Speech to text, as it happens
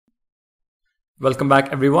Welcome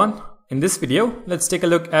back everyone. In this video, let's take a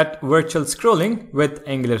look at virtual scrolling with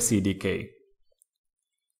Angular CDK.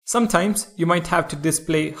 Sometimes you might have to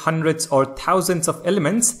display hundreds or thousands of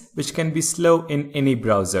elements which can be slow in any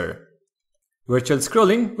browser. Virtual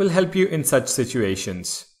scrolling will help you in such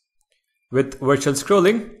situations. With virtual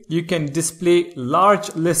scrolling, you can display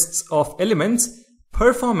large lists of elements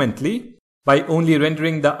performantly by only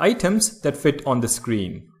rendering the items that fit on the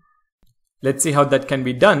screen. Let's see how that can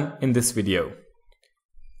be done in this video.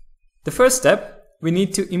 The first step, we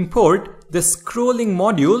need to import the scrolling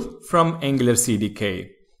module from Angular CDK.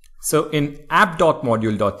 So in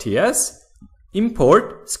app.module.ts,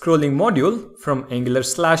 import scrolling module from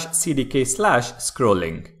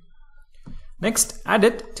Angular/CDK/scrolling. Next, add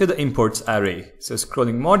it to the imports array. So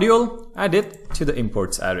scrolling module, add it to the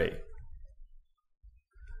imports array.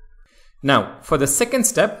 Now, for the second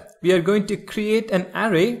step, we are going to create an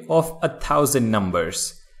array of 1,000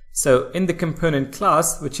 numbers. So in the component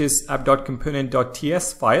class, which is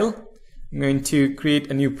app.component.ts file, I'm going to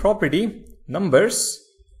create a new property, numbers,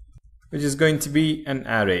 which is going to be an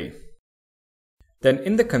array. Then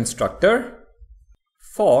in the constructor,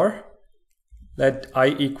 for let i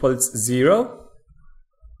equals 0,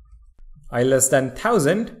 I less than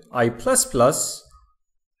 1000, I plus plus,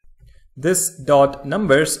 this dot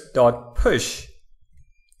numbers dot push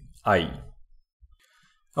I.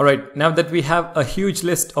 Alright, now that we have a huge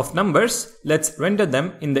list of numbers, let's render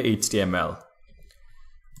them in the HTML.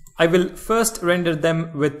 I will first render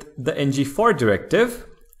them with the ng-for directive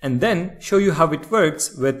and then show you how it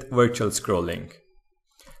works with virtual scrolling.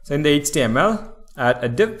 So in the HTML, add a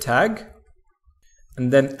div tag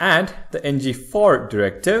and then add the ng-for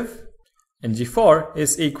directive. ng-for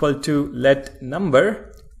is equal to let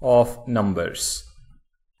number of numbers.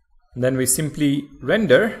 And then we simply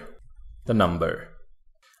render the number.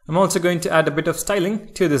 I'm also going to add a bit of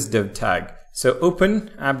styling to this div tag. So open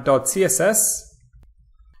app.css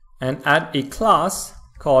and add a class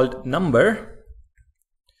called number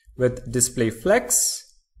with display flex,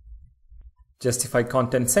 justify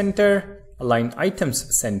content center, align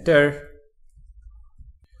items center.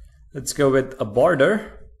 Let's go with a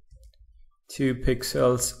border, 2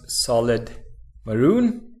 pixels solid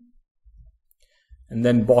maroon, and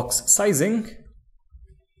then box sizing,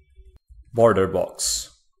 border box.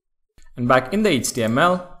 And back in the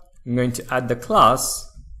HTML, I'm going to add the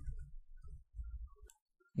class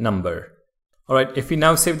number. Alright, if we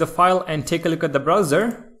now save the file and take a look at the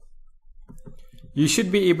browser, you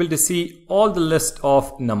should be able to see all the list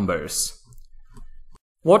of numbers.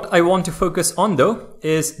 What I want to focus on though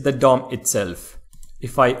is the DOM itself.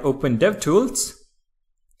 If I open DevTools,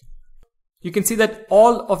 you can see that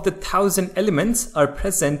all of the 1,000 elements are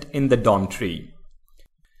present in the DOM tree.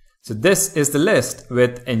 So this is the list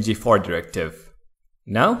with ng-for directive.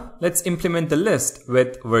 Now let's implement the list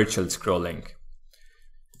with virtual scrolling.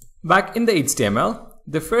 Back in the HTML,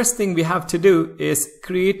 the first thing we have to do is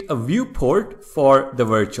create a viewport for the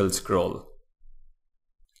virtual scroll.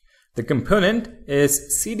 The component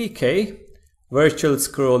is CDK virtual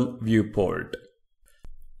scroll viewport.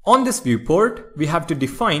 On this viewport, we have to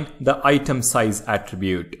define the item size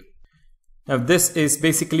attribute. Now this is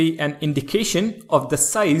basically an indication of the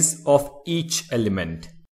size of each element.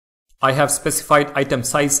 I have specified item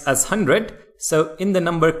size as 100, so in the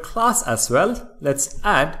number class as well, let's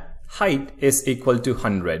add height is equal to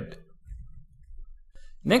 100.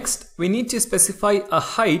 Next, we need to specify a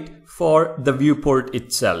height for the viewport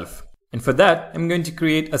itself. And for that, I'm going to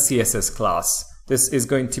create a CSS class. This is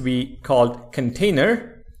going to be called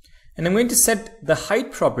container, and I'm going to set the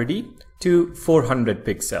height property to 400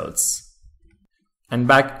 pixels. And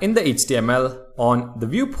back in the HTML on the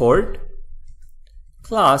viewport,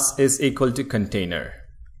 class is equal to container.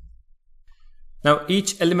 Now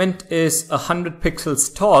each element is 100 pixels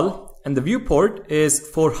tall and the viewport is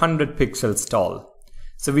 400 pixels tall.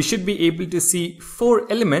 So we should be able to see 4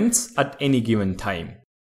 elements at any given time.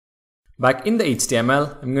 Back in the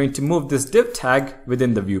HTML, I'm going to move this div tag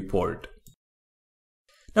within the viewport.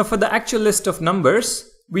 Now for the actual list of numbers,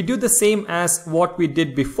 we do the same as what we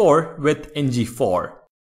did before with ng-for.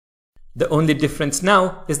 The only difference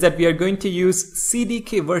now is that we are going to use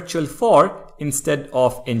CDK virtual for instead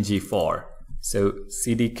of ng-for. So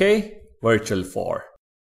CDK virtual for.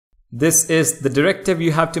 This is the directive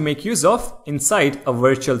you have to make use of inside a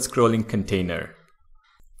virtual scrolling container.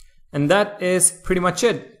 And that is pretty much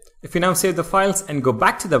it. If we now save the files and go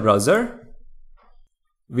back to the browser,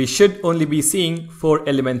 we should only be seeing 4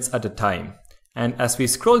 elements at a time. And as we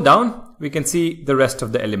scroll down, we can see the rest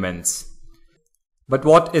of the elements. But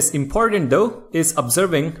what is important though is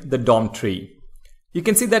observing the DOM tree. You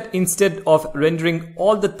can see that instead of rendering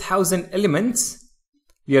all the 1000 elements,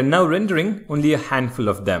 we are now rendering only a handful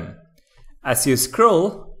of them. As you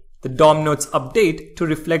scroll, the DOM nodes update to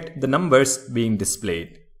reflect the numbers being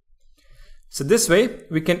displayed. So this way,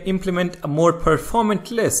 we can implement a more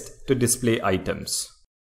performant list to display items.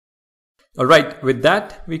 Alright, with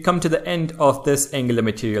that, we come to the end of this Angular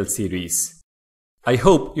Material series. I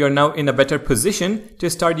hope you're now in a better position to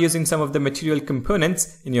start using some of the material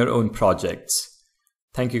components in your own projects.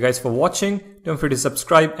 Thank you guys for watching. Don't forget to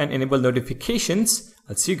subscribe and enable notifications.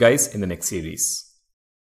 I'll see you guys in the next series.